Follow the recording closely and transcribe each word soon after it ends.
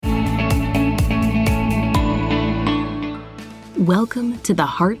Welcome to the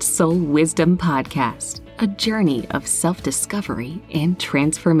Heart Soul Wisdom Podcast, a journey of self-discovery and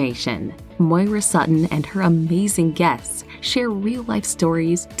transformation. Moira Sutton and her amazing guests share real-life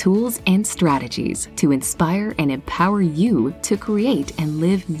stories, tools, and strategies to inspire and empower you to create and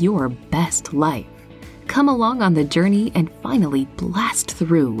live your best life. Come along on the journey and finally blast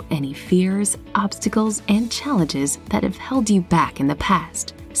through any fears, obstacles, and challenges that have held you back in the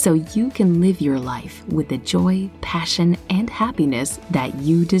past, so you can live your life with the joy, passion, and happiness that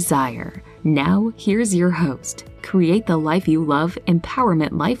you desire. Now, here's your host, Create the Life You Love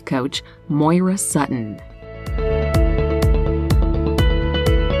Empowerment Life Coach, Moira Sutton.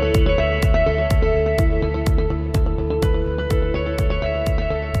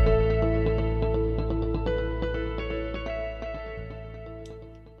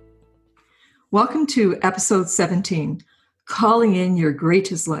 Welcome to episode 17, Calling in Your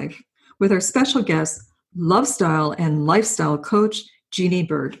Greatest Life, with our special guest, love style and lifestyle coach, Jeannie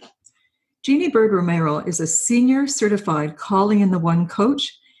Bird. Jeannie Bird Romero is a senior certified Calling in the One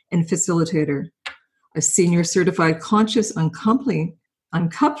coach and facilitator, a senior certified conscious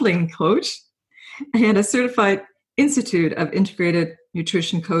uncoupling coach, and a certified Institute of Integrated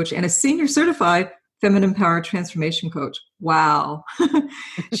Nutrition coach, and a senior certified Feminine Power Transformation coach. Wow.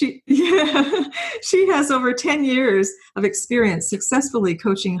 She has over 10 years of experience successfully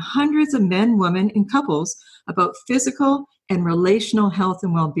coaching hundreds of men, women, and couples about physical and relational health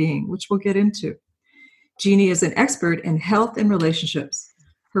and well-being, which we'll get into. Jeannie is an expert in health and relationships.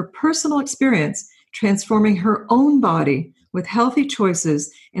 Her personal experience transforming her own body with healthy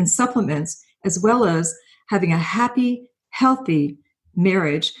choices and supplements, as well as having a happy, healthy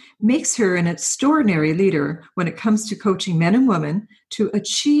marriage, makes her an extraordinary leader when it comes to coaching men and women to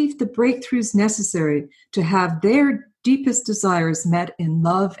achieve the breakthroughs necessary to have their deepest desires met in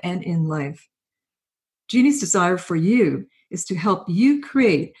love and in life. Jeannie's desire for you is to help you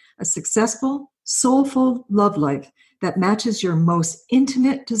create a successful, soulful love life that matches your most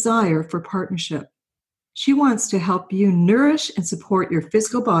intimate desire for partnership. She wants to help you nourish and support your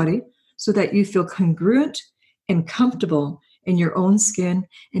physical body so that you feel congruent and comfortable in your own skin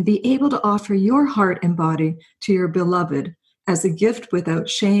and be able to offer your heart and body to your beloved as a gift without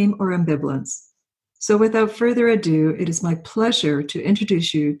shame or ambivalence. So without further ado, it is my pleasure to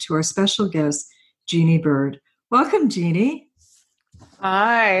introduce you to our special guest, Jeannie Bird. Welcome, Jeannie.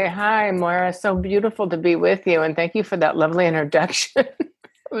 Hi, Moira. So beautiful to be with you, and thank you for that lovely introduction.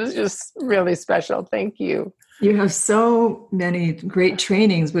 It was just really special. Thank you. You have so many great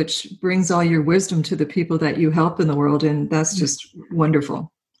trainings, which brings all your wisdom to the people that you help in the world, and that's just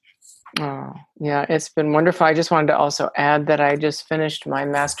wonderful. Oh, yeah, it's been wonderful. I just wanted to also add that I just finished my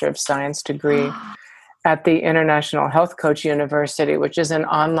Master of Science degree at the International Health Coach University, which is an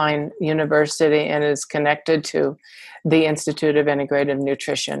online university and is connected to the Institute of Integrative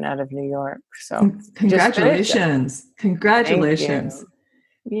Nutrition out of New York. So congratulations. Congratulations.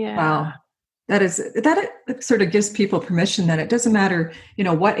 Yeah. Wow. That sort of gives people permission that it doesn't matter,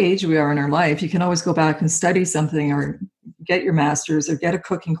 what age we are in our life. You can always go back and study something or get your master's or get a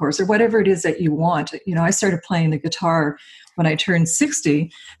cooking course or whatever it is that you want. I started playing the guitar when I turned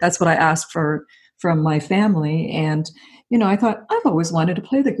 60. That's what I asked for from my family. And, I thought I've always wanted to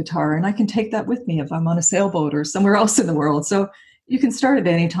play the guitar and I can take that with me if I'm on a sailboat or somewhere else in the world. So you can start at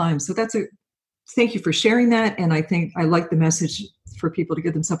any time. So thank you for sharing that. And I think I like the message for people to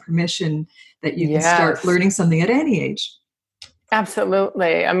give themselves permission that you can start learning something at any age.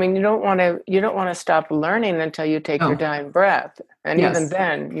 Absolutely. I mean, you don't want to stop learning until you take your dying breath. And even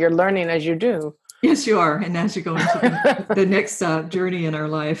then, you're learning as you do. Yes, you are. And as you go into the next journey in our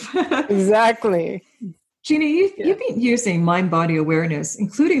life. Exactly. Jeannie, you've been using mind-body awareness,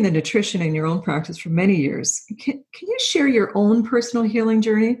 including the nutrition in your own practice for many years. Can you share your own personal healing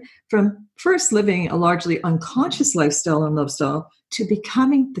journey from first living a largely unconscious lifestyle and love style to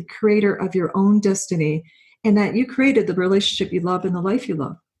becoming the creator of your own destiny, and that you created the relationship you love and the life you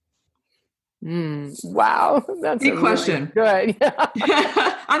love? Wow, that's big question. Really good.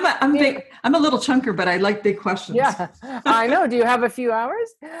 I'm a little chunker, but I like big questions. Yeah, I know. Do you have a few hours?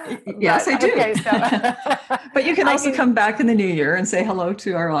 Yes, I do. Okay, so but you can also come back in the new year and say hello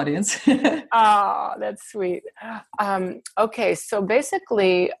to our audience. Oh, that's sweet. Okay, so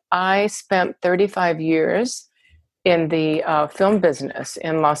basically, I spent 35 years in the film business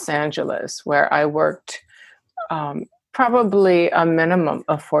in Los Angeles, where I worked probably a minimum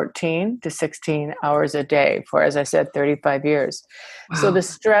of 14 to 16 hours a day for, as I said, 35 years. Wow. So the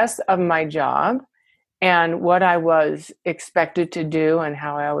stress of my job and what I was expected to do and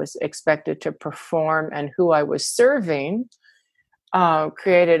how I was expected to perform and who I was serving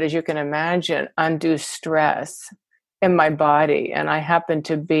created, as you can imagine, undue stress in my body. And I happen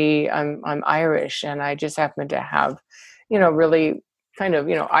to be, I'm Irish, and I just happen to have, really kind of,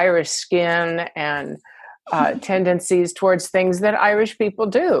 Irish skin and tendencies towards things that Irish people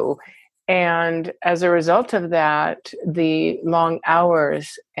do. And as a result of that, the long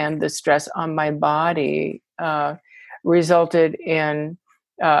hours and the stress on my body resulted in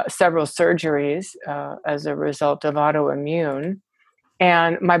several surgeries as a result of autoimmune,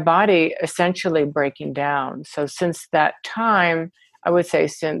 and my body essentially breaking down. So since that time, I would say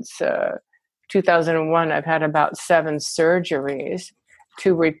since 2001, I've had about 7 surgeries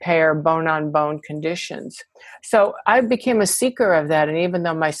to repair bone-on-bone conditions. So I became a seeker of that. And even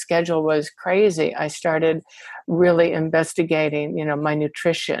though my schedule was crazy, I started really investigating, my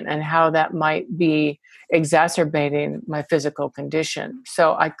nutrition and how that might be exacerbating my physical condition.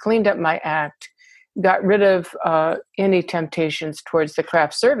 So I cleaned up my act, got rid of any temptations towards the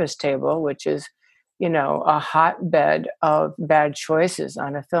craft service table, which is, a hotbed of bad choices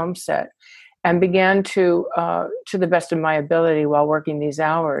on a film set, and began to the best of my ability while working these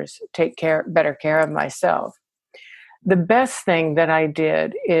hours, take better care of myself. The best thing that I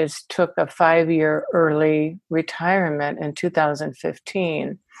did is took a 5-year early retirement in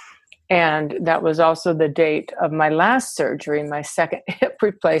 2015. And that was also the date of my last surgery, my second hip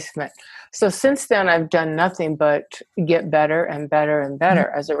replacement. So since then, I've done nothing but get better and better and better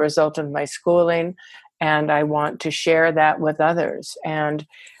as a result of my schooling. And I want to share that with others. And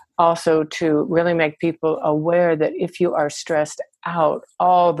also to really make people aware that if you are stressed out,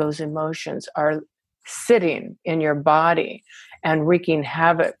 all those emotions are sitting in your body and wreaking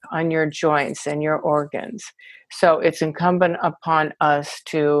havoc on your joints and your organs. So it's incumbent upon us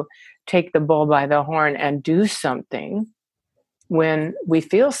to take the bull by the horn and do something when we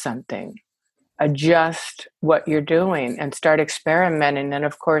feel something. Adjust what you're doing and start experimenting. And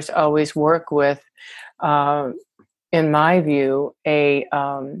of course, always work with, in my view, a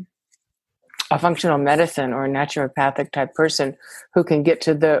functional medicine or a naturopathic type person who can get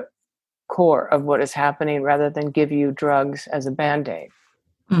to the core of what is happening rather than give you drugs as a Band-Aid.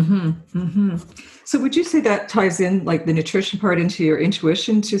 Mm-hmm, mm-hmm. So would you say that ties in, like the nutrition part, into your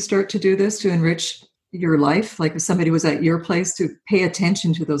intuition to start to do this, to enrich your life? Like if somebody was at your place, to pay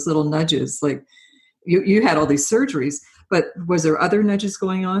attention to those little nudges, like you had all these surgeries, but was there other nudges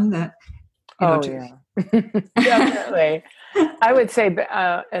going on that? Yeah, definitely. I would say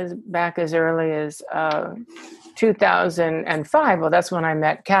as early as 2005. Well, that's when I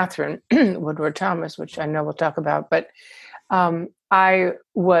met Catherine Woodward Thomas, which I know we'll talk about. But I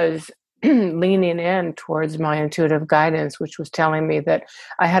was leaning in towards my intuitive guidance, which was telling me that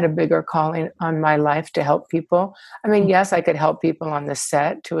I had a bigger calling on my life to help people. I mean, yes, I could help people on the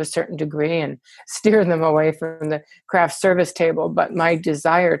set to a certain degree and steer them away from the craft service table, but my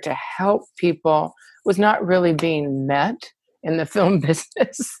desire to help people was not really being met in the film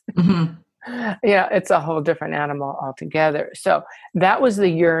business. Mm-hmm. Yeah, it's a whole different animal altogether. So that was the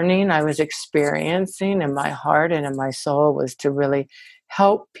yearning I was experiencing in my heart and in my soul, was to really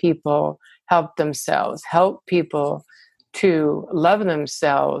help people help themselves, help people to love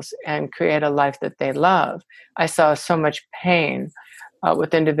themselves and create a life that they love. I saw so much pain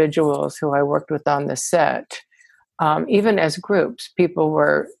with individuals who I worked with on the set. Even as groups, people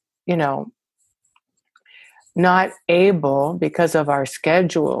were, not able, because of our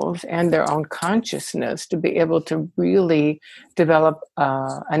schedules and their own consciousness, to be able to really develop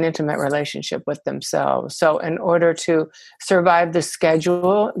an intimate relationship with themselves. So in order to survive the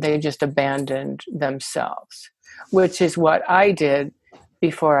schedule, they just abandoned themselves, which is what I did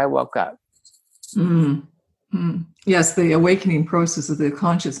before I woke up. Mm-hmm. Yes, the awakening process of the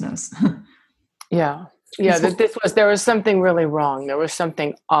consciousness. Yeah. Yeah, there was something really wrong. There was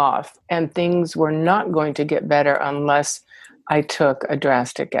something off, and things were not going to get better unless I took a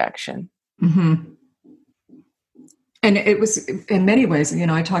drastic action. Mm-hmm. And it was, in many ways,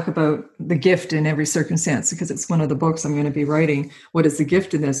 I talk about the gift in every circumstance, because it's one of the books I'm going to be writing. What is the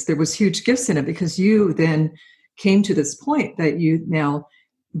gift in this? There was huge gifts in it, because you then came to this point that you now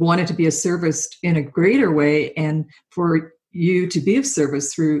wanted to be of service in a greater way, and for you to be of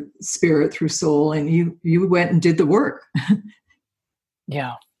service through spirit, through soul, and you went and did the work.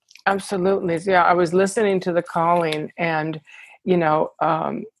 Yeah, absolutely. Yeah, I was listening to the calling, and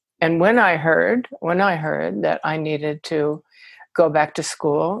and when I heard that I needed to go back to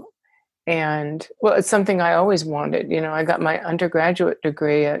school, and well, it's something I always wanted. I got my undergraduate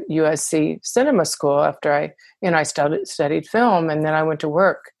degree at USC Cinema School after I studied film, and then I went to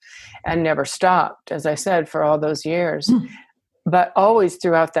work and never stopped, as I said, for all those years. But always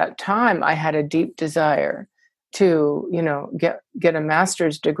throughout that time, I had a deep desire to, get a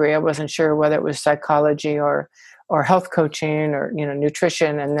master's degree. I wasn't sure whether it was psychology or health coaching or,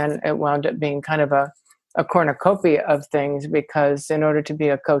 nutrition. And then it wound up being kind of a cornucopia of things, because in order to be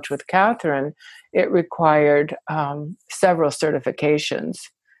a coach with Catherine, it required several certifications,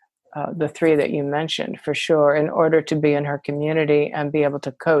 the 3 that you mentioned for sure, in order to be in her community and be able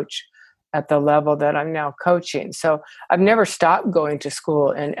to coach at the level that I'm now coaching. So I've never stopped going to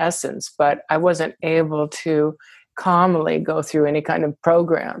school in essence, but I wasn't able to calmly go through any kind of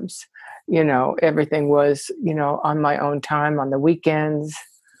programs. Everything was, on my own time, on the weekends,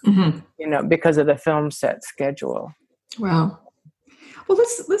 because of the film set schedule. Wow. Well,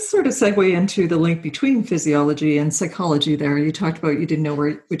 let's sort of segue into the link between physiology and psychology there. You talked about you didn't know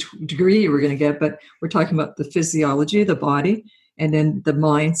which degree you were going to get, but we're talking about the physiology, the body, and then the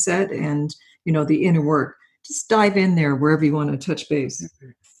mindset and, the inner work. Just dive in there wherever you want to touch base.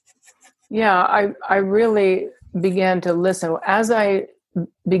 Yeah, I really began to listen. As I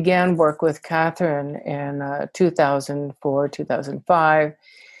began work with Catherine in 2004, 2005,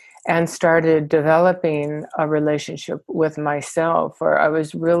 and started developing a relationship with myself, where I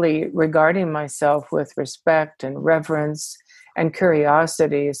was really regarding myself with respect and reverence and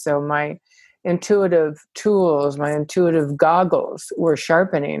curiosity. So my intuitive tools, my intuitive goggles were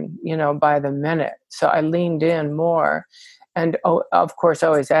sharpening, by the minute. So I leaned in more and, of course,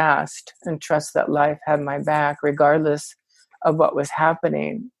 always asked and trust that life had my back, regardless of what was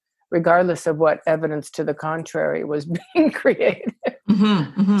happening, regardless of what evidence to the contrary was being created.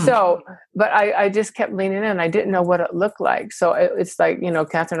 So, but I just kept leaning in. I didn't know what it looked like. So it's like,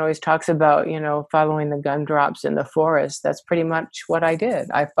 Catherine always talks about, following the gumdrops in the forest. That's pretty much what I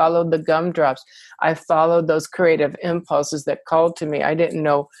did. I followed the gumdrops. I followed those creative impulses that called to me. I didn't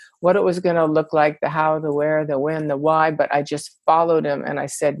know what it was going to look like, the how, the where, the when, the why, but I just followed them and I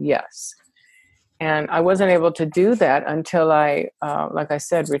said yes. And I wasn't able to do that until I, like I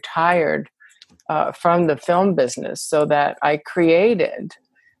said, retired from the film business, so that I created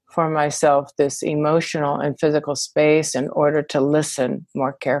for myself this emotional and physical space in order to listen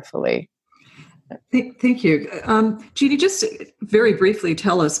more carefully. Thank you. Jeannie, just very briefly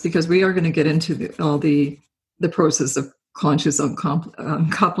tell us, because we are going to get into all the process of conscious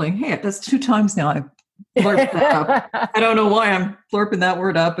uncoupling. Hey, that's 2 times now I've blurped that up. I don't know why I'm blurping that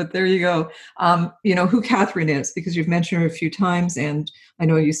word up, but there you go. Who Catherine is, because you've mentioned her a few times, and I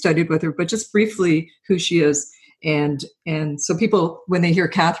know you studied with her, but just briefly who she is. And so people, when they hear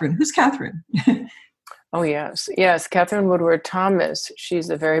Catherine, who's Catherine? Oh, yes. Yes, Catherine Woodward Thomas. She's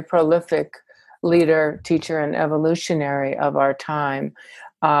a very prolific leader, teacher, and evolutionary of our time.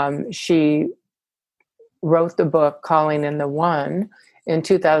 She wrote the book Calling in the One. In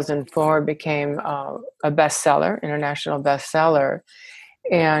 2004, became a bestseller, international bestseller.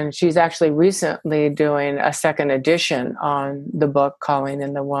 And she's actually recently doing a second edition on the book Calling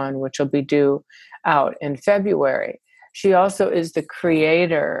in the One, which will be due out in February. She also is the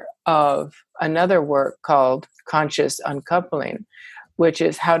creator of another work called Conscious Uncoupling, which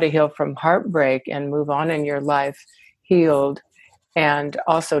is how to heal from heartbreak and move on in your life healed, and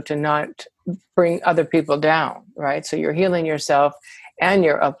also to not bring other people down, right? So you're healing yourself and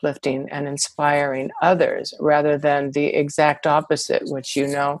you're uplifting and inspiring others, rather than the exact opposite, which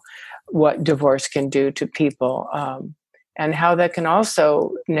what divorce can do to people, and how that can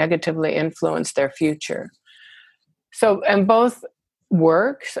also negatively influence their future. So, and both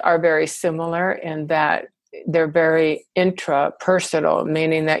works are very similar in that they're very intrapersonal,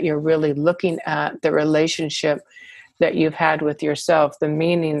 meaning that you're really looking at the relationship that you've had with yourself, the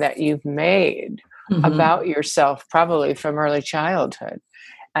meaning that you've made about yourself, probably from early childhood,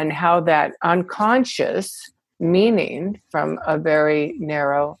 and how that unconscious meaning from a very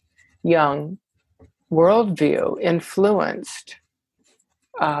narrow, young worldview influenced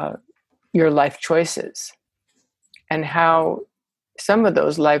your life choices, and how some of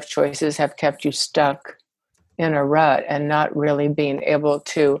those life choices have kept you stuck in a rut and not really being able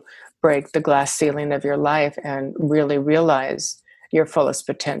to break the glass ceiling of your life and really realize your fullest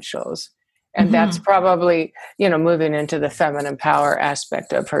potentials. And that's probably, moving into the feminine power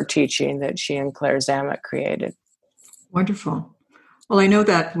aspect of her teaching that she and Claire Zammit created. Wonderful. Well, I know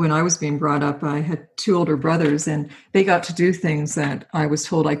that when I was being brought up, I had 2 older brothers, and they got to do things that I was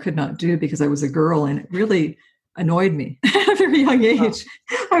told I could not do because I was a girl, and it really annoyed me at a very young age.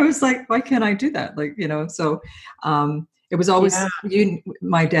 I was like, why can't I do that? So it was always,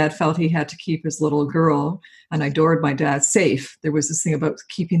 my dad felt he had to keep his little girl, and I adored my dad, safe. There was this thing about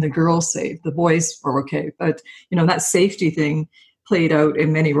keeping the girls safe. The boys were okay. But, that safety thing played out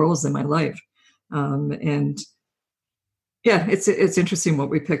in many roles in my life. And Yeah, it's interesting what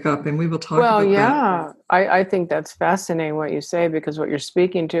we pick up, and we will talk Well, about that. yeah, I think that's fascinating what you say, because what you're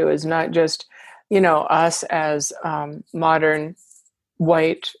speaking to is not just, us as modern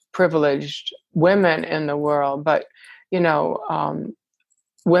white privileged women in the world, but you know,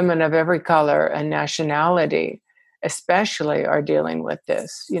 women of every color and nationality, especially, are dealing with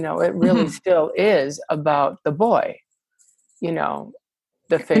this. It really Mhm. still is about the boy, you know,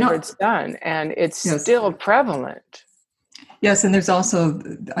 the You know, favored son, and it's yes. still prevalent. Yes, and there's also,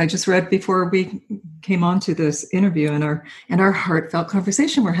 I just read before we came on to this interview, and our heartfelt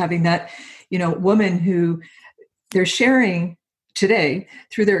conversation we're having, that, woman who they're sharing today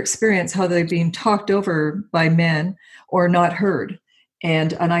through their experience how they've been talked over by men or not heard.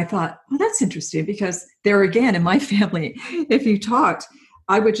 And I thought, well, that's interesting, because there again in my family, if you talked,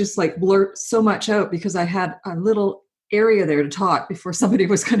 I would just like blurt so much out because I had a little area there to talk before somebody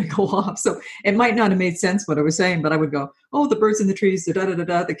was going to go off. So it might not have made sense what I was saying, but I would go, oh, the birds in the trees, the da da da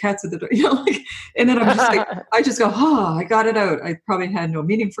da, the cats at the, like, and then I'm just like, I just go, oh, I got it out. I probably had no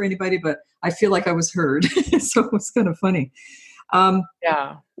meaning for anybody, but I feel like I was heard. So it was kind of funny. Yeah,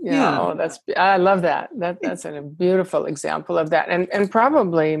 yeah. Yeah. Oh, I love that. That's a beautiful example of that. And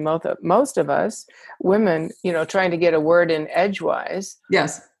probably most of us women, trying to get a word in edgewise,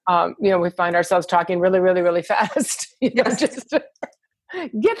 Yes. we find ourselves talking really, really, really fast. Yes. Just to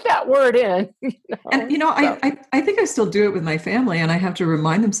get that word in. And So, I think I still do it with my family, and I have to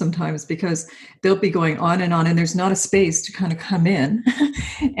remind them sometimes because they'll be going on, and there's not a space to kind of come in.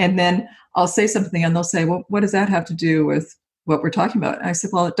 And then I'll say something, and they'll say, well, what does that have to do with what we're talking about? And I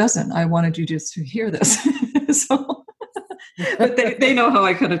said, well, it doesn't. I wanted you just to hear this. So, but they know how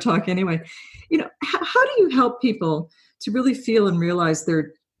I kind of talk anyway. How do you help people to really feel and realize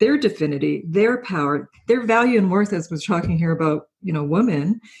their divinity, their power, their value and worth, as we're talking here about,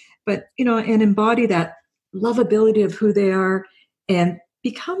 women, but, and embody that lovability of who they are and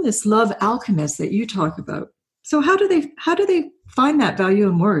become this love alchemist that you talk about. So how do they find that value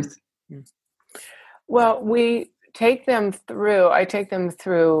and worth? well, I take them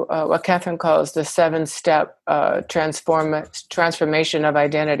through what Catherine calls the 7-step transformation of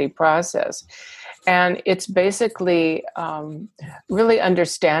identity process. And it's basically really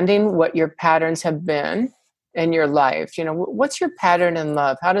understanding what your patterns have been in your life. What's your pattern in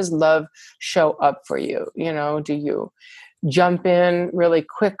love? How does love show up for you? Do you jump in really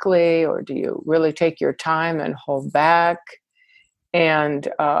quickly, or do you really take your time and hold back? And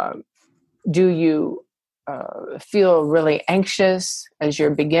do you feel really anxious as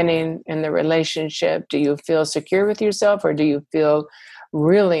you're beginning in the relationship? Do you feel secure with yourself, or do you feel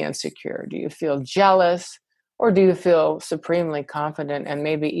really insecure? Do you feel jealous, or do you feel supremely confident and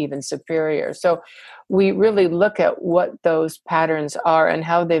maybe even superior? So we really look at what those patterns are and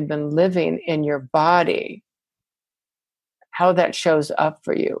how they've been living in your body, how that shows up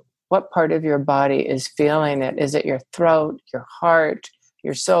for you. What part of your body is feeling it? Is it your throat, your heart,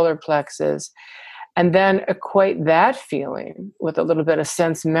 your solar plexus? And then equate that feeling with a little bit of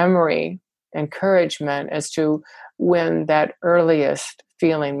sense memory, encouragement as to when that earliest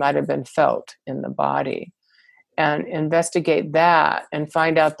feeling might have been felt in the body, and investigate that and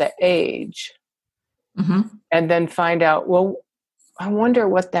find out the age. Mm-hmm. And then find out, well, I wonder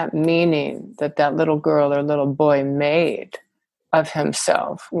what that meaning that little girl or little boy made of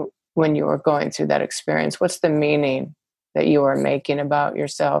himself when you were going through that experience. What's the meaning that you are making about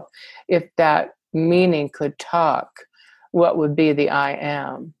yourself? If that meaning could talk, what would be the I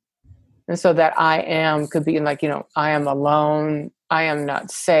am? And so that I am could be like, I am alone, I am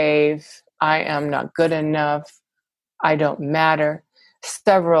not safe, I am not good enough, I don't matter.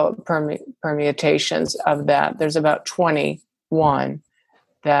 Several permutations of that. There's about 21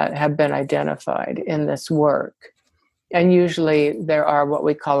 that have been identified in this work. And usually there are what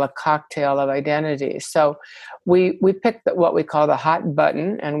we call a cocktail of identities. So we pick what we call the hot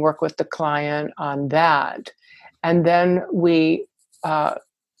button and work with the client on that. And then we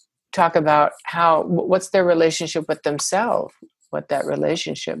talk about what's their relationship with themselves, what that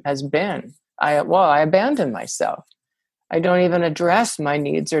relationship has been. I abandon myself. I don't even address my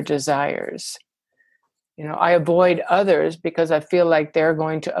needs or desires. I avoid others because I feel like they're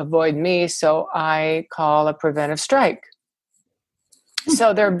going to avoid me, so I call a preventive strike.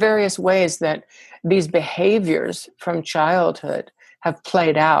 So there are various ways that these behaviors from childhood have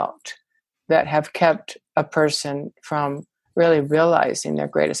played out that have kept a person from really realizing their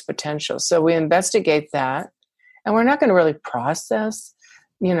greatest potential. So we investigate that, and we're not going to really process,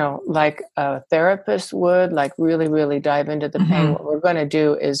 like a therapist would, like really, really dive into the pain. Mm-hmm. What we're going to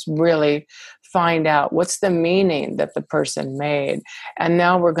do is really find out what's the meaning that the person made. And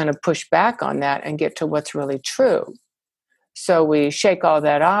now we're going to push back on that and get to what's really true. So we shake all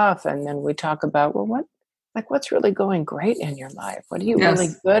that off, and then we talk about, well, what's really going great in your life? What are you really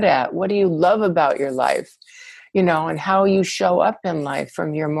Yes. good at? What do you love about your life? And how you show up in life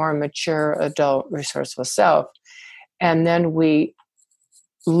from your more mature, adult, resourceful self. And then we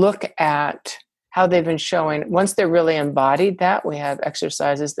look at how they've been showing. Once they're really embodied that, we have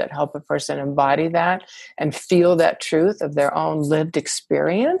exercises that help a person embody that and feel that truth of their own lived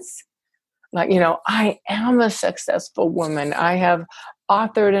experience. Like, I am a successful woman. I have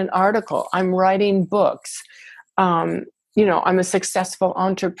authored an article. I'm writing books. I'm a successful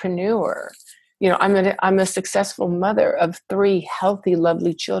entrepreneur. I'm a successful mother of 3 healthy,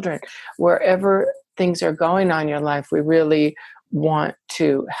 lovely children. Wherever things are going on in your life, we really want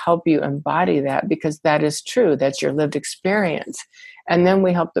to help you embody that, because that is true. That's your lived experience. And then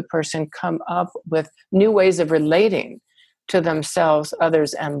we help the person come up with new ways of relating to themselves,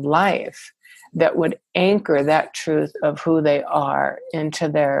 others, and life that would anchor that truth of who they are into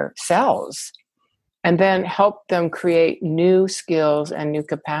their cells, and then help them create new skills and new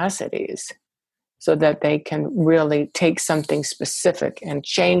capacities so that they can really take something specific and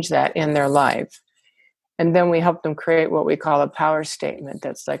change that in their life. And then we help them create what we call a power statement.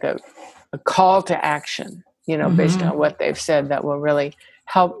 That's like a call to action, based on what they've said, that will really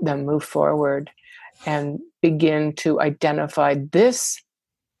help them move forward and begin to identify this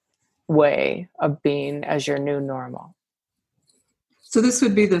way of being as your new normal. So this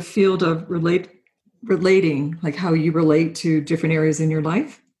would be the field of relating, like how you relate to different areas in your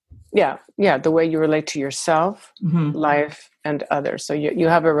life? Yeah. The way you relate to yourself, life, and others. So you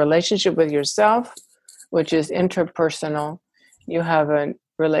have a relationship with yourself, which is interpersonal. You have a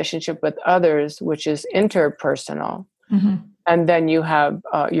relationship with others, which is interpersonal. And then you have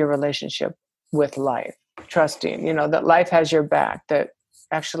your relationship with life, trusting, that life has your back, that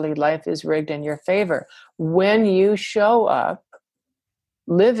actually life is rigged in your favor. When you show up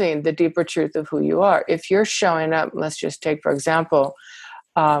living the deeper truth of who you are, if you're showing up, let's just take, for example,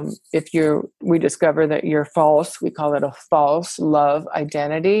 we discover that you're false, we call it a false love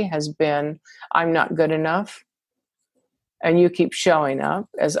identity, has been, I'm not good enough, and you keep showing up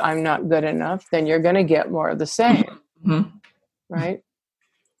as I'm not good enough, then you're going to get more of the same, right?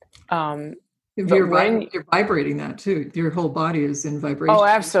 You're vibrating that too. Your whole body is in vibration. Oh,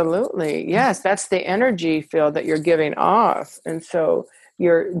 absolutely. Yes, that's the energy field that you're giving off. And so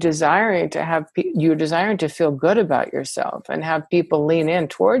you're desiring to feel good about yourself and have people lean in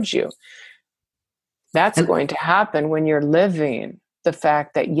towards you. That's going to happen when you're living the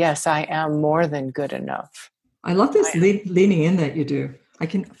fact that, yes, I am more than good enough. I love this leaning in that you do. I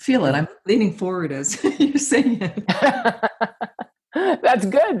can feel it. I'm leaning forward as you're saying it. That's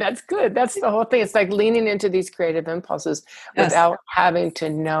good. That's the whole thing. It's like leaning into these creative impulses without having to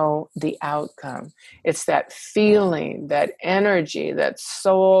know the outcome. It's that feeling, that energy, that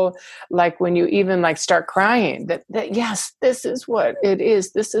soul, like when you even start crying, that yes, this is what it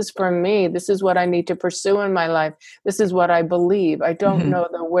is. This is for me. This is what I need to pursue in my life. This is what I believe. I don't know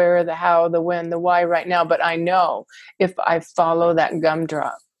the where, the how, the when, the why right now, but I know if I follow that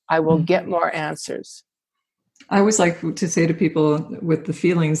gumdrop, I will get more answers. I always like to say to people with the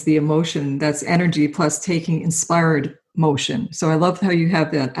feelings, the emotion, that's energy plus taking inspired motion. So I love how you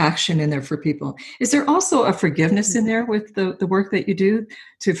have that action in there for people. Is there also a forgiveness in there with the work that you do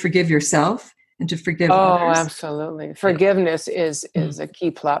to forgive yourself and to forgive others? Oh, absolutely. Forgiveness is a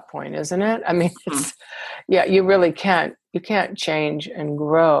key plot point, isn't it? I mean, you really can't change and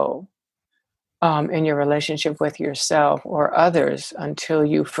grow in your relationship with yourself or others until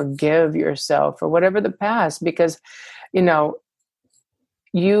you forgive yourself for whatever the past, because,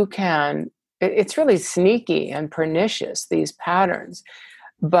 it's really sneaky and pernicious, these patterns,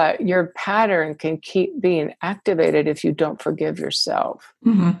 but your pattern can keep being activated if you don't forgive yourself,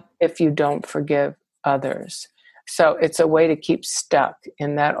 if you don't forgive others. So it's a way to keep stuck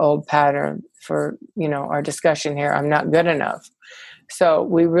in that old pattern for, our discussion here. I'm not good enough. So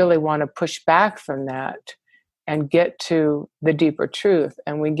we really want to push back from that and get to the deeper truth.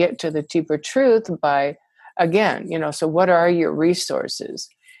 And we get to the deeper truth by, again, so what are your resources?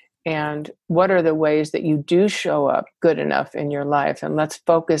 And what are the ways that you do show up good enough in your life? And let's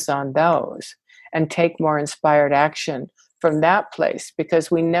focus on those and take more inspired action from that place,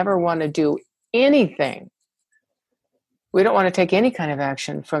 because we never want to do anything. We don't want to take any kind of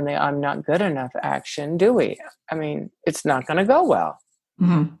action from the I'm not good enough action, do we? I mean, it's not going to go well.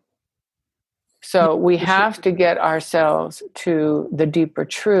 So we have to get ourselves to the deeper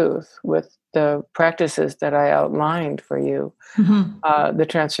truth with the practices that I outlined for you, the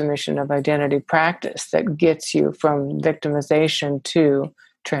transformation of identity practice that gets you from victimization to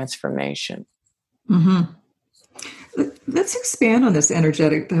transformation. Let's expand on this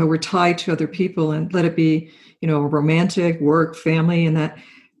energetic, how we're tied to other people, and let it be, romantic, work, family, and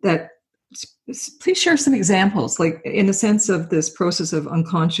that. Please share some examples, like in the sense of this process of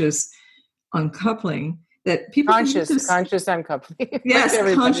unconscious uncoupling that people can use this. Conscious uncoupling. Yes,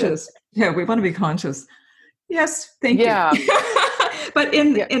 conscious. Yeah, we want to be conscious. Yes, thank you. But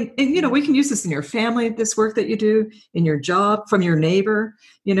we can use this in your family, this work that you do, in your job, from your neighbor,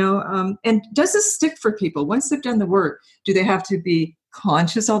 and does this stick for people? Once they've done the work, do they have to be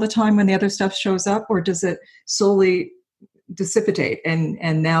conscious all the time when the other stuff shows up, or does it slowly dissipate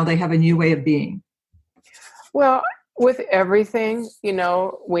and now they have a new way of being? Well, with everything, we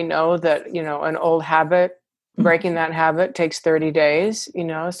know that, an old habit, breaking that habit takes 30 days,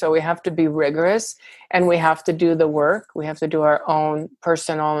 so we have to be rigorous and we have to do the work. We have to do our own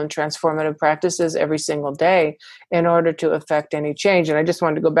personal and transformative practices every single day in order to affect any change. And I just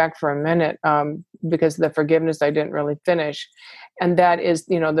wanted to go back for a minute because the forgiveness I didn't really finish. And that is,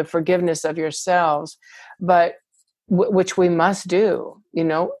 the forgiveness of yourselves, but which we must do,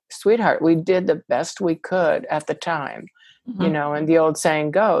 sweetheart, we did the best we could at the time, and the old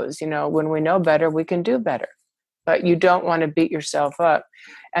saying goes, when we know better, we can do better. But you don't want to beat yourself up.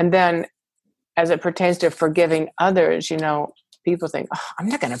 And then as it pertains to forgiving others, people think, oh, I'm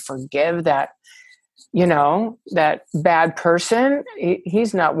not going to forgive that, that bad person.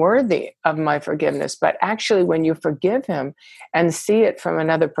 He's not worthy of my forgiveness. But actually, when you forgive him and see it from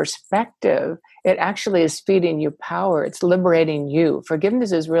another perspective, it actually is feeding you power. It's liberating you.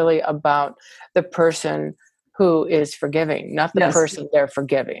 Forgiveness is really about the person who is forgiving, not the person they're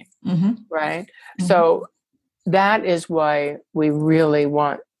forgiving. Right? So that is why we really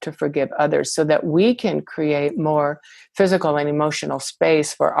want to forgive others, so that we can create more physical and emotional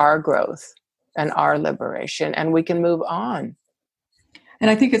space for our growth and our liberation, and we can move on.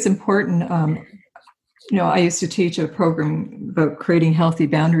 And I think it's important. I used to teach a program about creating healthy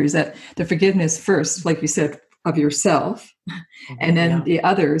boundaries, that the forgiveness first, like you said, of yourself, and then the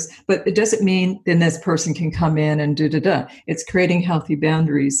others. But it doesn't mean then this person can come in and do. It's creating healthy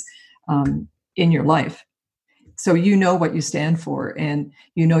boundaries in your life. So you know what you stand for, and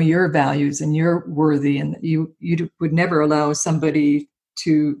you know your values, and you're worthy, and you would never allow somebody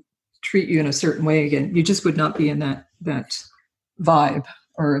to treat you in a certain way again. You just would not be in that vibe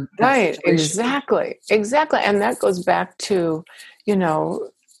or that right situation. Exactly. And that goes back to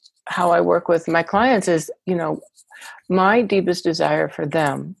how I work with my clients is my deepest desire for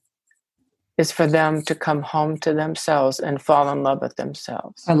them is for them to come home to themselves and fall in love with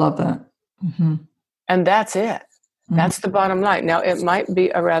themselves. I love that. And that's it. That's the bottom line. Now, it might be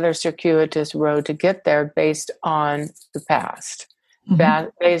a rather circuitous road to get there based on the past,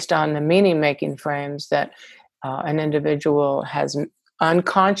 based on the meaning-making frames that an individual has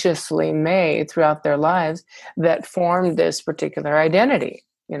unconsciously made throughout their lives that formed this particular identity.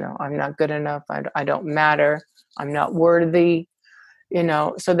 I'm not good enough. I don't matter. I'm not worthy.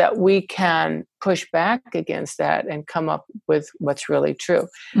 So that we can push back against that and come up with what's really true.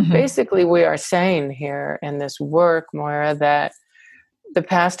 Basically, we are saying here in this work, Moira, that the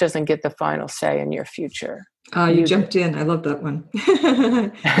past doesn't get the final say in your future. You jumped in. I love that one.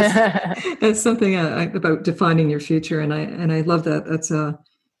 That's something about defining your future, and I love that. That's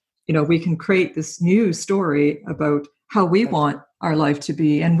we can create this new story about how we want our life to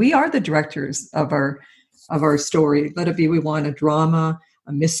be, and we are the directors of our story. Let it be, we want a drama,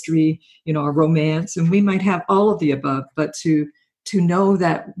 a mystery, a romance, and we might have all of the above, but to know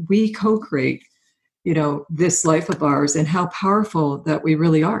that we co-create, this life of ours, and how powerful that we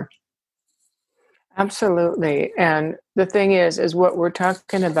really are. Absolutely. And the thing is what we're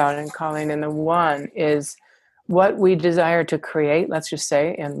talking about in Calling in the One is what we desire to create, let's just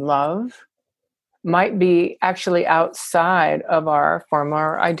say, in love, might be actually outside of our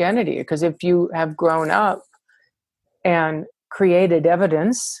former identity. Because if you have grown up and created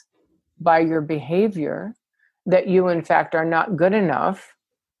evidence by your behavior that you, in fact, are not good enough,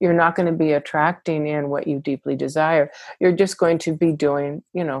 you're not going to be attracting in what you deeply desire. You're just going to be doing,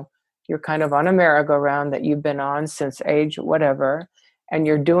 you're kind of on a merry-go-round that you've been on since age whatever, and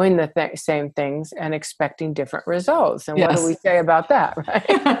you're doing the same things and expecting different results. And what do we say about that,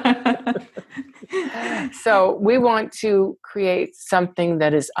 right? So we want to create something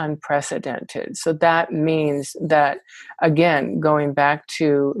that is unprecedented. So that means that, again, going back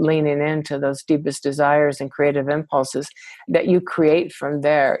to leaning into those deepest desires and creative impulses, that you create from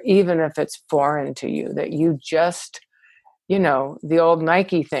there, even if it's foreign to you, that you just, the old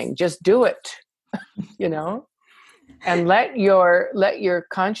Nike thing, just do it, and let your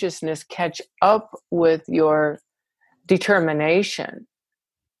consciousness catch up with your determination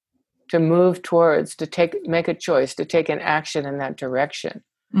to move towards, make a choice, to take an action in that direction,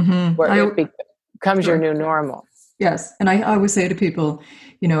 where it becomes your new normal. Yes. And I always say to people,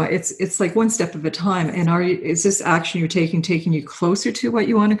 it's like one step at a time. And is this action you're taking you closer to what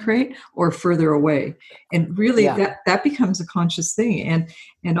you want to create or further away? And really that becomes a conscious thing.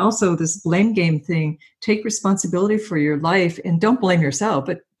 And also this blame game thing, take responsibility for your life and don't blame yourself,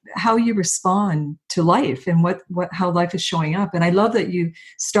 but how you respond to life and how life is showing up. And I love that you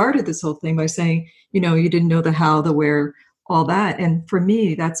started this whole thing by saying, you didn't know the how, the where, all that. And for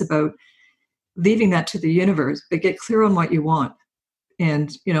me, that's about leaving that to the universe, but get clear on what you want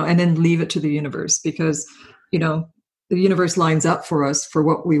and then leave it to the universe, because, the universe lines up for us for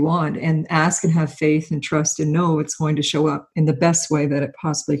what we want, and ask and have faith and trust and know it's going to show up in the best way that it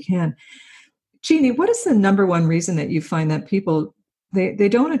possibly can. Jeannie, what is the number one reason that you find that people, they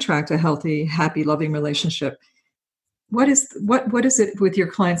don't attract a healthy, happy, loving relationship? What is it with your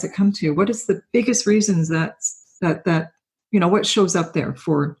clients that come to you? What is the biggest reasons that what shows up there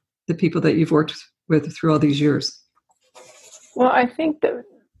for the people that you've worked with through all these years? Well, I think that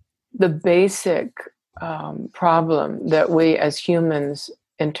the basic problem that we as humans,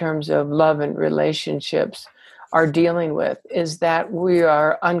 in terms of love and relationships, are dealing with is that we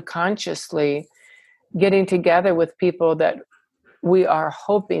are unconsciously getting together with people that we are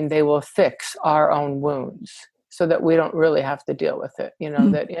hoping they will fix our own wounds so that we don't really have to deal with it.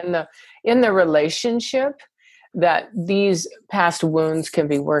 That in the relationship, that these past wounds can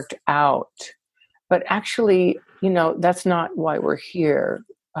be worked out. But actually, that's not why we're here.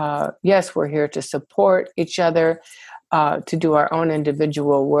 Yes, we're here to support each other, to do our own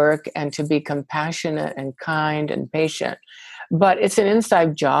individual work, and to be compassionate and kind and patient. But it's an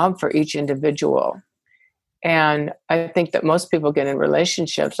inside job for each individual. And I think that most people get in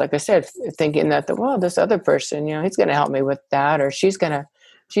relationships, like I said, thinking that, this other person, he's going to help me with that, or she's going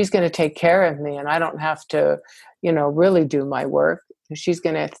to take care of me, and I don't have to, really do my work. She's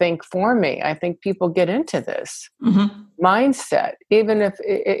going to think for me. I think people get into this mindset, even if,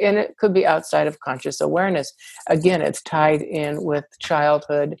 and it could be outside of conscious awareness. Again, it's tied in with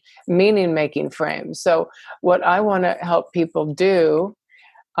childhood meaning-making frames. So what I want to help people do,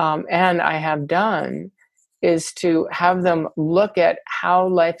 and I have done, is to have them look at how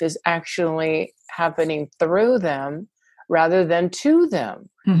life is actually happening through them rather than to them.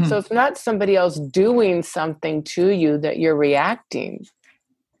 So it's not somebody else doing something to you that you're reacting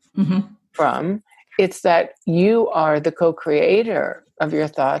from. It's that you are the co-creator of your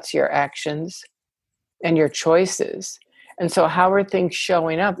thoughts, your actions, and your choices. And so how are things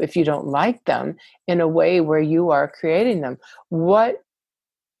showing up if you don't like them in a way where you are creating them? What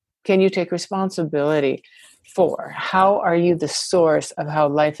can you take responsibility for? How are you the source of how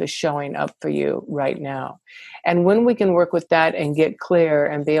life is showing up for you right now? And when we can work with that and get clear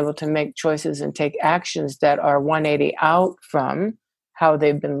and be able to make choices and take actions that are 180 out from how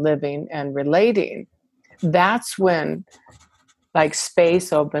they've been living and relating, that's when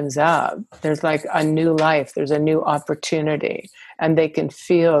space opens up. There's a new life, there's a new opportunity, and they can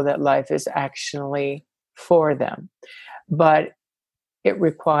feel that life is actually for them. But it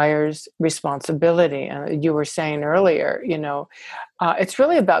requires responsibility. And you were saying earlier, it's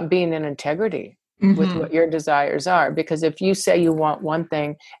really about being in integrity with what your desires are. Because if you say you want one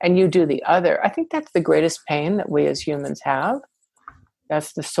thing and you do the other, I think that's the greatest pain that we as humans have.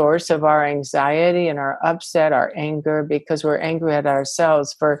 That's the source of our anxiety and our upset, our anger, because we're angry at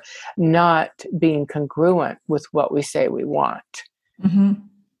ourselves for not being congruent with what we say we want.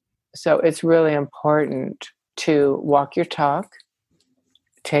 So it's really important to walk your talk,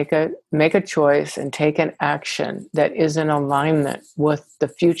 make a choice, and take an action that is in alignment with the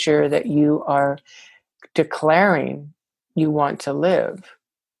future that you are declaring you want to live.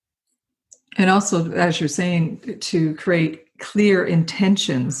 And also, as you're saying, to create clear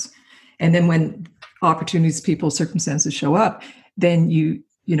intentions. And then when opportunities, people, circumstances show up, then you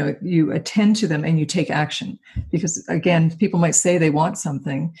attend to them and you take action. Because again, people might say they want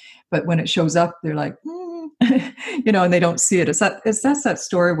something, but when it shows up, they're like, and they don't see it. That's that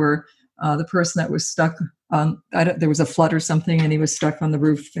story where the person that was stuck on, there was a flood or something, and he was stuck on the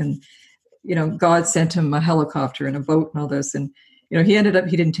roof, and God sent him a helicopter and a boat and all this, and he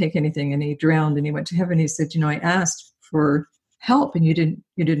didn't take anything, and he drowned, and he went to heaven. He said, I asked for help, and you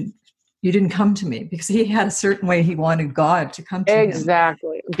didn't come to me, because he had a certain way he wanted God to come to him.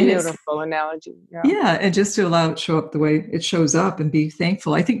 Exactly. Beautiful analogy. Yeah, and just to allow it to show up the way it shows up and be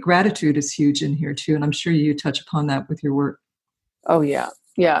thankful. I think gratitude is huge in here too, and I'm sure you touch upon that with your work. Oh, yeah.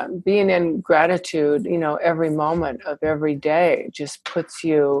 Yeah, being in gratitude, every moment of every day just puts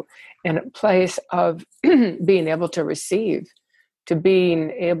you in a place of being able to receive to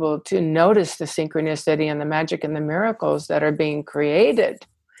being able to notice the synchronicity and the magic and the miracles that are being created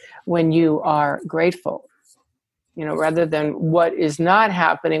when you are grateful, rather than what is not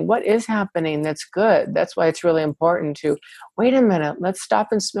happening. What is happening that's good? That's why it's really important to wait a minute. Let's stop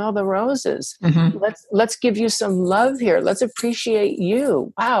and smell the roses. Mm-hmm. Let's give you some love here. Let's appreciate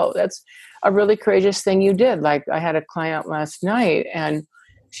you. Wow, that's a really courageous thing you did. Like, I had a client last night, and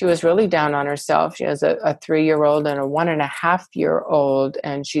she was really down on herself. She has a 3-year-old and a 1.5-year-old,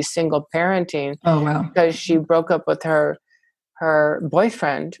 and she's single parenting. Oh, wow. Because she broke up with her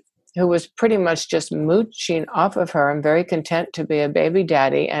boyfriend, who was pretty much just mooching off of her and very content to be a baby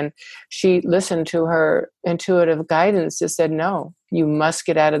daddy. And she listened to her intuitive guidance that said, no, you must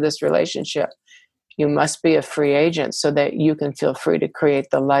get out of this relationship. You must be a free agent so that you can feel free to create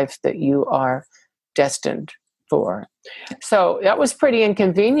the life that you are destined for. So that was pretty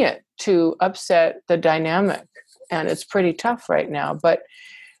inconvenient to upset the dynamic. And it's pretty tough right now. But,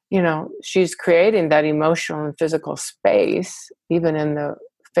 she's creating that emotional and physical space, even in the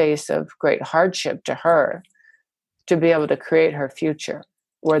face of great hardship to her, to be able to create her future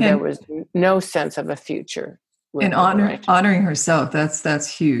where there was no sense of a future. And honoring herself, that's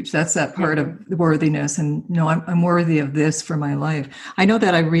huge. That's that part of worthiness. And I'm worthy of this for my life. I know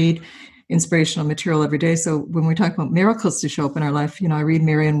that I read inspirational material every day. So when we talk about miracles to show up in our life, I read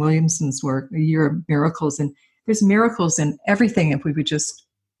Marianne Williamson's work, A Year of Miracles, and there's miracles in everything. If we would just,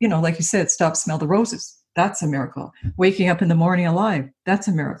 like you said, stop, smell the roses. That's a miracle. Waking up in the morning alive, that's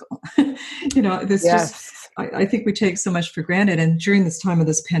a miracle. I think we take so much for granted. And during this time of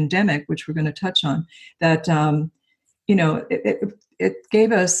this pandemic, which we're going to touch on, that, it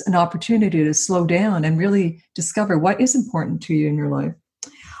gave us an opportunity to slow down and really discover what is important to you in your life.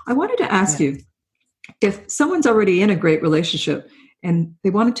 I wanted to ask you, if someone's already in a great relationship and they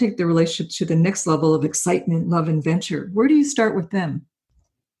want to take their relationship to the next level of excitement, love, and venture, where do you start with them?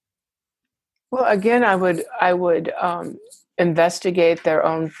 Well, again, I would investigate their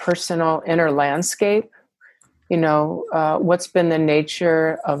own personal inner landscape. What's been the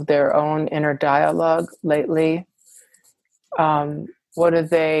nature of their own inner dialogue lately? What have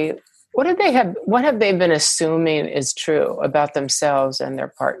they been assuming is true about themselves and their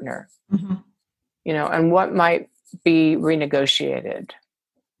partner? Mm-hmm. And what might be renegotiated?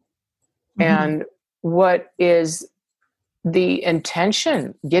 Mm-hmm. And what is the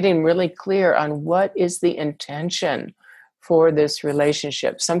intention, getting really clear on what is the intention for this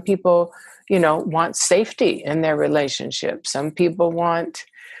relationship. Some people, want safety in their relationship. Some people want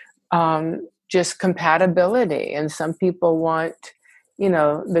just compatibility. And some people want,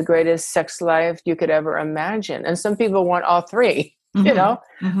 the greatest sex life you could ever imagine. And some people want all three,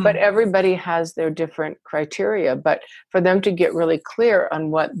 Mm-hmm. But everybody has their different criteria. But for them to get really clear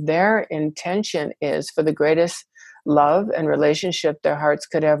on what their intention is for the greatest love and relationship their hearts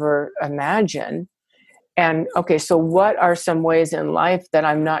could ever imagine. And okay, so what are some ways in life that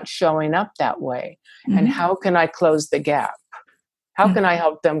I'm not showing up that way? Mm-hmm. And how can I close the gap? How can I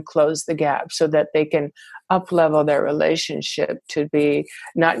help them close the gap so that they can up-level their relationship to be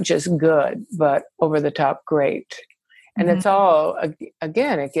not just good, but over the top great? And it's all,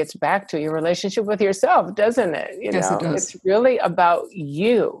 again, it gets back to your relationship with yourself, doesn't it? Yes, it does. It's really about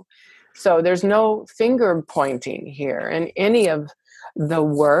you. So there's no finger pointing here in any of the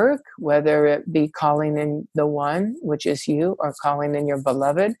work, whether it be calling in the one, which is you, or calling in your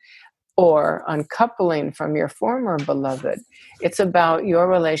beloved, or uncoupling from your former beloved. It's about your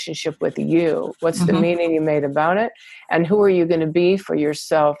relationship with you. What's the meaning you made about it? And who are you going to be for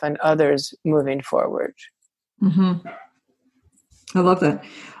yourself and others moving forward? Mm-hmm. I love that.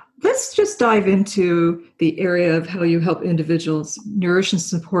 Let's just dive into the area of how you help individuals nourish and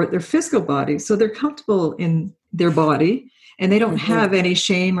support their physical body so they're comfortable in their body and they don't have any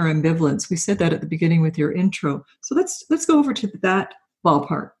shame or ambivalence. We said that at the beginning with your intro. So let's go over to that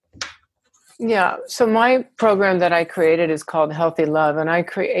ballpark. Yeah. So my program that I created is called Healthy Love. And I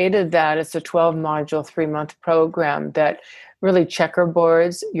created that. It's a 12-module, 3-month program that really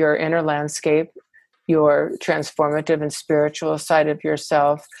checkerboards your inner landscape, your transformative and spiritual side of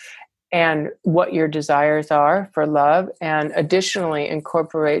yourself, and what your desires are for love, and additionally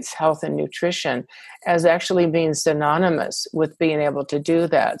incorporates health and nutrition as actually being synonymous with being able to do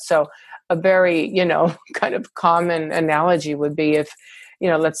that. So a very, kind of common analogy would be if,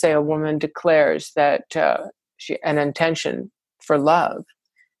 let's say a woman declares that an intention for love,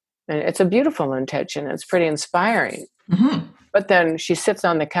 and it's a beautiful intention, it's pretty inspiring. Mm-hmm. But then she sits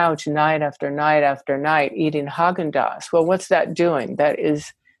on the couch night after night after night eating Haagen-Dazs. Well, what's that doing? That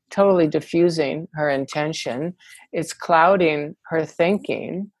is totally diffusing her intention. It's clouding her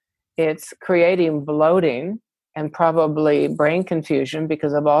thinking. It's creating bloating. and probably brain confusion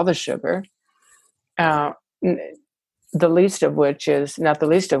because of all the sugar. The least of which is,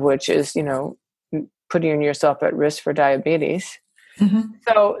 putting yourself at risk for diabetes. Mm-hmm.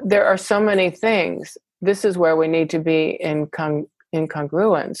 So there are so many things. This is where we need to be in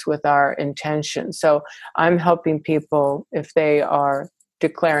congruence with our intention. So I'm helping people, if they are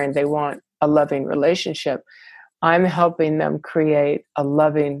declaring they want a loving relationship, I'm helping them create a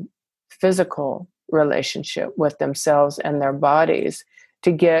loving physical relationship with themselves and their bodies,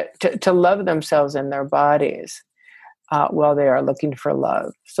 to get to love themselves and their bodies while they are looking for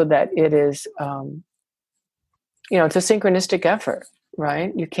love, so that it is, it's a synchronistic effort,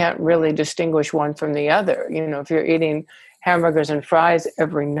 right? You can't really distinguish one from the other. If you're eating hamburgers and fries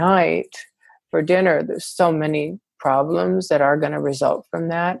every night for dinner, there's so many problems that are going to result from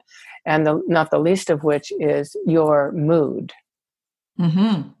that. And not the least of which is your mood.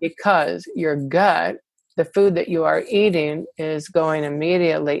 Mm-hmm. Because your gut, the food that you are eating, is going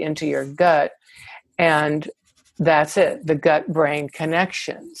immediately into your gut. And that's it, the gut-brain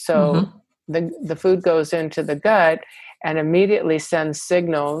connection. So the food goes into the gut and immediately sends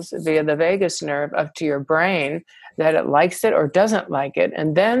signals via the vagus nerve up to your brain that it likes it or doesn't like it,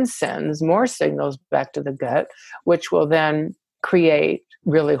 and then sends more signals back to the gut, which will then create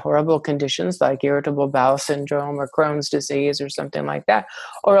really horrible conditions like irritable bowel syndrome or Crohn's disease or something like that,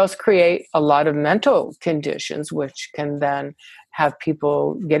 or else create a lot of mental conditions, which can then have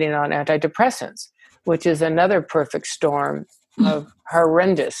people getting on antidepressants, which is another perfect storm of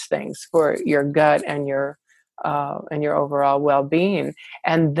horrendous things for your gut and your overall well-being,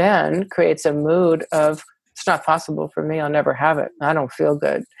 and then creates a mood of, it's not possible for me, I'll never have it, I don't feel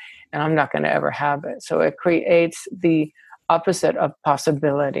good, and I'm not going to ever have it. So it creates the opposite of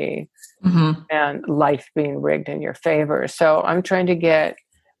possibility and life being rigged in your favor. So I'm trying to get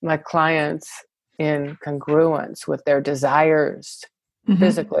my clients in congruence with their desires,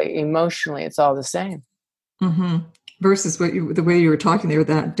 physically, emotionally, it's all the same. Versus the way you were talking there,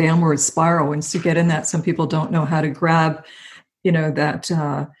 that downward spiral. Once you get in that, some people don't know how to grab,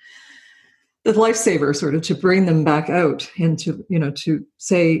 that the lifesaver, sort of, to bring them back out and to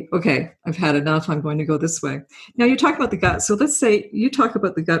say, okay, I've had enough, I'm going to go this way. Now you talk about the gut. So let's say you talk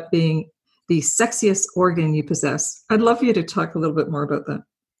about the gut being the sexiest organ you possess. I'd love for you to talk a little bit more about that.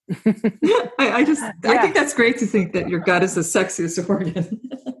 I think that's great to think that your gut is the sexiest organ.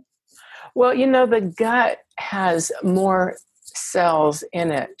 Well, the gut has more cells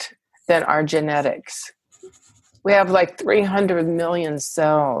in it than our genetics. We have like 300 million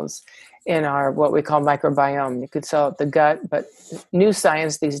cells in our, what we call microbiome. You could call it the gut, but new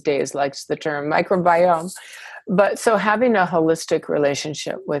science these days likes the term microbiome. But so having a holistic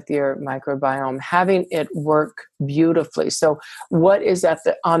relationship with your microbiome, having it work beautifully. So what is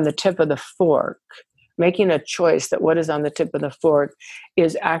on the tip of the fork, making a choice that what is on the tip of the fork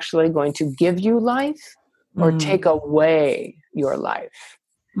is actually going to give you life or take away your life.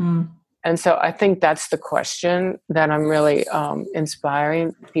 And so I think that's the question that I'm really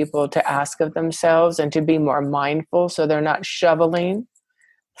inspiring people to ask of themselves, and to be more mindful, so they're not shoveling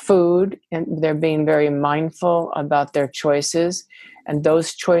food, and they're being very mindful about their choices. And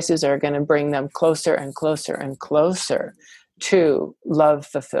those choices are going to bring them closer and closer and closer to love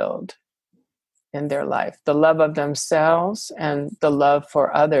fulfilled in their life, the love of themselves and the love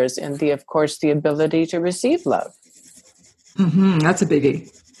for others, and of course, the ability to receive love. That's a biggie.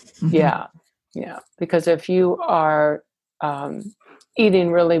 Yeah. Because if you are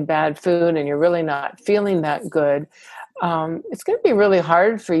eating really bad food and you're really not feeling that good, it's going to be really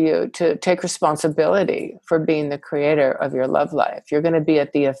hard for you to take responsibility for being the creator of your love life. You're going to be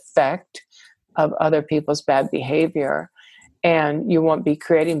at the effect of other people's bad behavior. And you won't be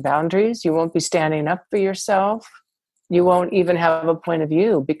creating boundaries. You won't be standing up for yourself. You won't even have a point of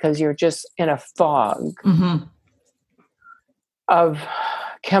view, because you're just in a fog of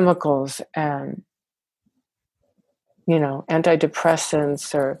chemicals and,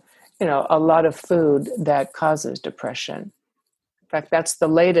 antidepressants, or, a lot of food that causes depression. In fact, that's the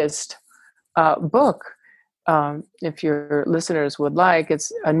latest book. If your listeners would like,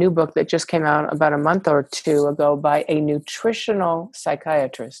 it's a new book that just came out about a month or two ago by a nutritional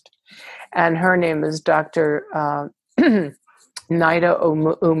psychiatrist. And her name is Dr. Nida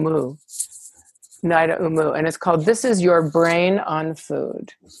Umu. And it's called This Is Your Brain on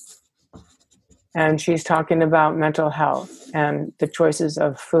Food. And she's talking about mental health and the choices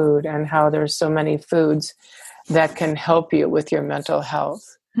of food, and how there's so many foods that can help you with your mental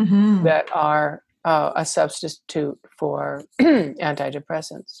health that are a substitute for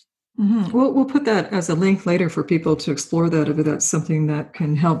antidepressants. We'll put that as a link later for people to explore that, if that's something that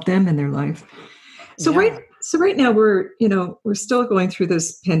can help them in their life. So So right now we're still going through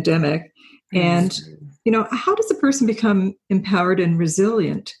this pandemic, and how does a person become empowered and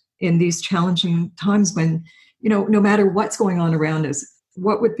resilient in these challenging times when, no matter what's going on around us?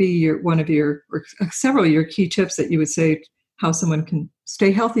 What would be one of your or several of your key tips that you would say how someone can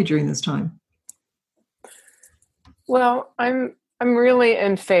stay healthy during this time? Well, I'm really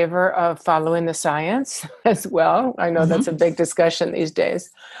in favor of following the science as well. I know that's a big discussion these days.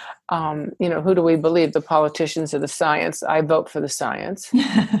 Who do we believe, the politicians or the science? I vote for the science.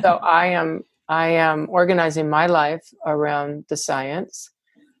 So I am organizing my life around the science.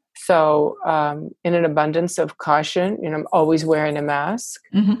 So in an abundance of caution, I'm always wearing a mask.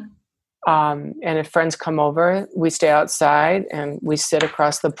 And if friends come over, we stay outside and we sit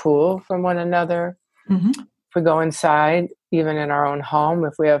across the pool from one another. If we go inside, even in our own home,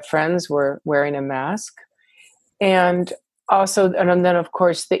 if we have friends, we're wearing a mask. And then of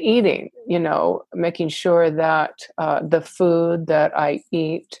course the eating, making sure that the food that I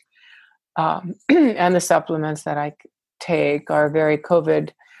eat and the supplements that I take are very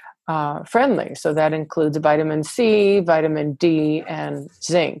COVID friendly. So that includes vitamin C, vitamin D, and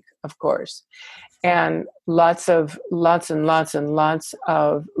zinc, of course, and lots of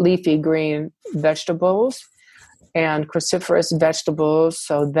leafy green vegetables and cruciferous vegetables,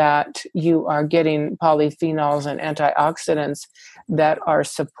 so that you are getting polyphenols and antioxidants that are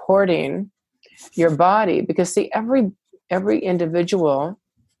supporting your body. Because see, every individual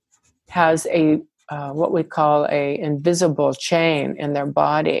has a what we call a invisible chain in their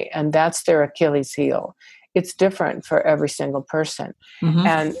body, and that's their Achilles heel. It's different for every single person,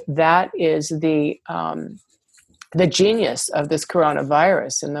 and that is the genius of this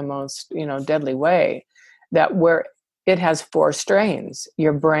coronavirus in the most deadly way. That where it has 4 strains: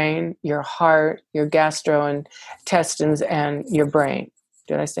 your brain, your heart, your gastrointestines, and your brain.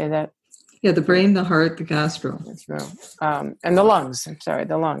 Did I say that? Yeah, the brain, the heart, the gastro. That's right. And the lungs. I'm sorry,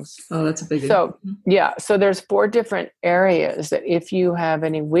 the lungs. Oh, that's a big So, so there's 4 different areas that if you have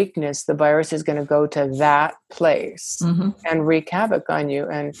any weakness, the virus is going to go to that place and wreak havoc on you.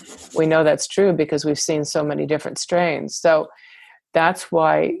 And we know that's true because we've seen so many different strains. So that's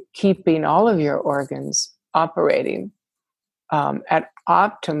why keeping all of your organs operating at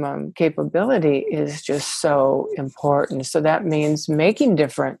optimum capability is just so important. So that means making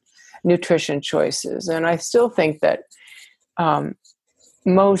different nutrition choices. And I still think that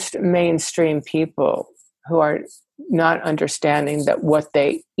most mainstream people who are not understanding that what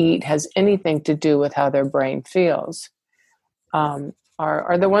they eat has anything to do with how their brain feels are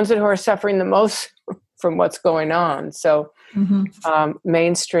the ones who are suffering the most from what's going on. So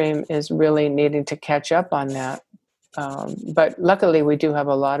mainstream is really needing to catch up on that. But luckily, we do have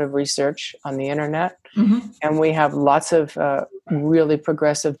a lot of research on the internet, and we have lots of really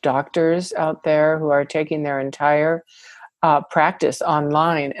progressive doctors out there who are taking their entire practice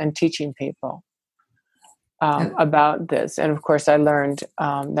online and teaching people about this. And of course, I learned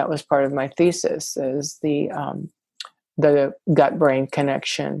that was part of my thesis is the gut-brain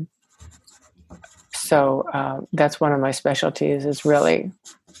connection. So that's one of my specialties, is really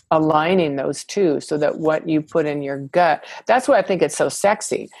aligning those two so that what you put in your gut, that's why I think it's so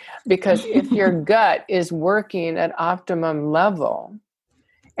sexy, because if your gut is working at optimum level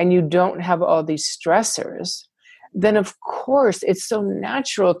and you don't have all these stressors, then of course it's so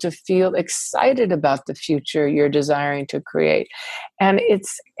natural to feel excited about the future you're desiring to create. And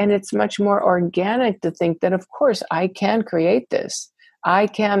it's much more organic to think that of course I can create this. I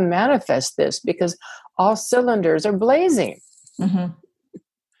can manifest this because all cylinders are blazing.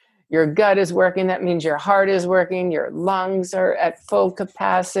 Your gut is working. That means your heart is working. Your lungs are at full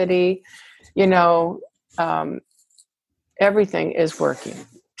capacity. Everything is working.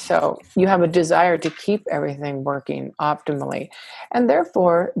 So you have a desire to keep everything working optimally. And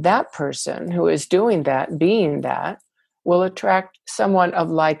therefore, that person who is doing that, being that, will attract someone of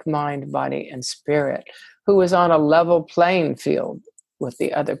like mind, body, and spirit, who is on a level playing field with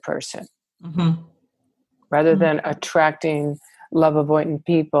the other person. Rather than attracting love-avoidant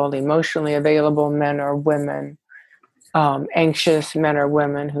people, emotionally available men or women, anxious men or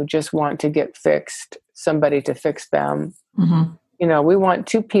women who just want to get fixed, somebody to fix them. We want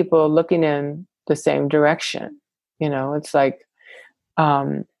 2 people looking in the same direction. It's like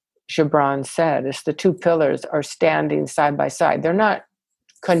Gibran said, it's the 2 pillars are standing side by side. They're not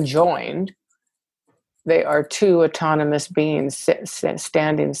conjoined. They are 2 autonomous beings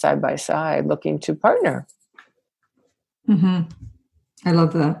standing side by side looking to partner. I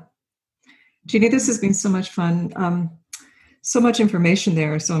love that. Jeannie, this has been so much fun. So much information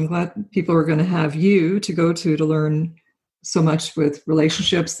there. So I'm glad people are going to have you to go to learn so much with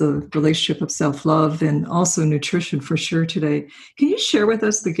relationships, the relationship of self-love, and also nutrition for sure today. Can you share with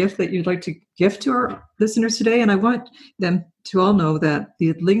us the gift that you'd like to gift to our listeners today? And I want them to all know that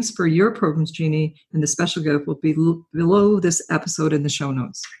the links for your programs, Jeannie, and the special gift will be below this episode in the show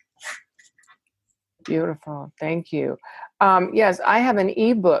notes. Beautiful. Thank you. Yes, I have an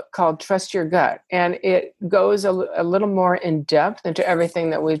ebook called Trust Your Gut, and it goes a little more in depth into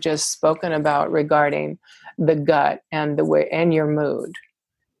everything that we've just spoken about regarding the gut and the way and your mood.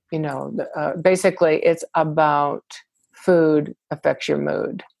 You know, basically, it's about food affects your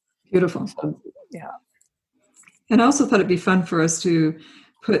mood. Beautiful. So, yeah. And I also thought it'd be fun for us to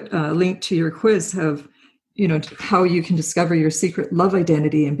put a link to your quiz of, how you can discover your secret love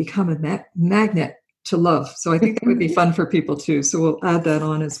identity and become a magnet to love. So I think that would be fun for people too. So we'll add that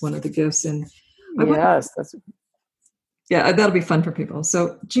on as one of the gifts. And that'll be fun for people.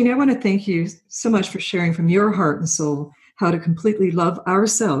 So Jeannie, I want to thank you so much for sharing from your heart and soul how to completely love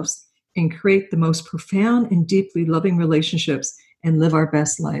ourselves and create the most profound and deeply loving relationships and live our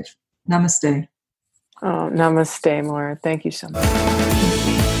best life. Namaste. Oh, namaste, Moira. Thank you so much.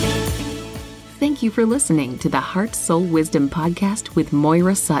 Thank you for listening to the Heart Soul Wisdom Podcast with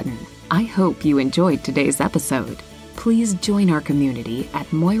Moira Sutton. I hope you enjoyed today's episode. Please join our community at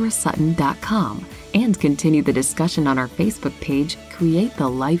moirasutton.com and continue the discussion on our Facebook page, Create the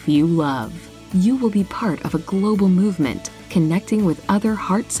Life You Love. You will be part of a global movement, connecting with other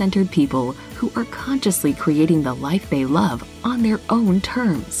heart-centered people who are consciously creating the life they love on their own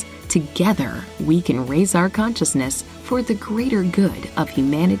terms. Together, we can raise our consciousness for the greater good of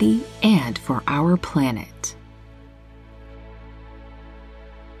humanity and for our planet.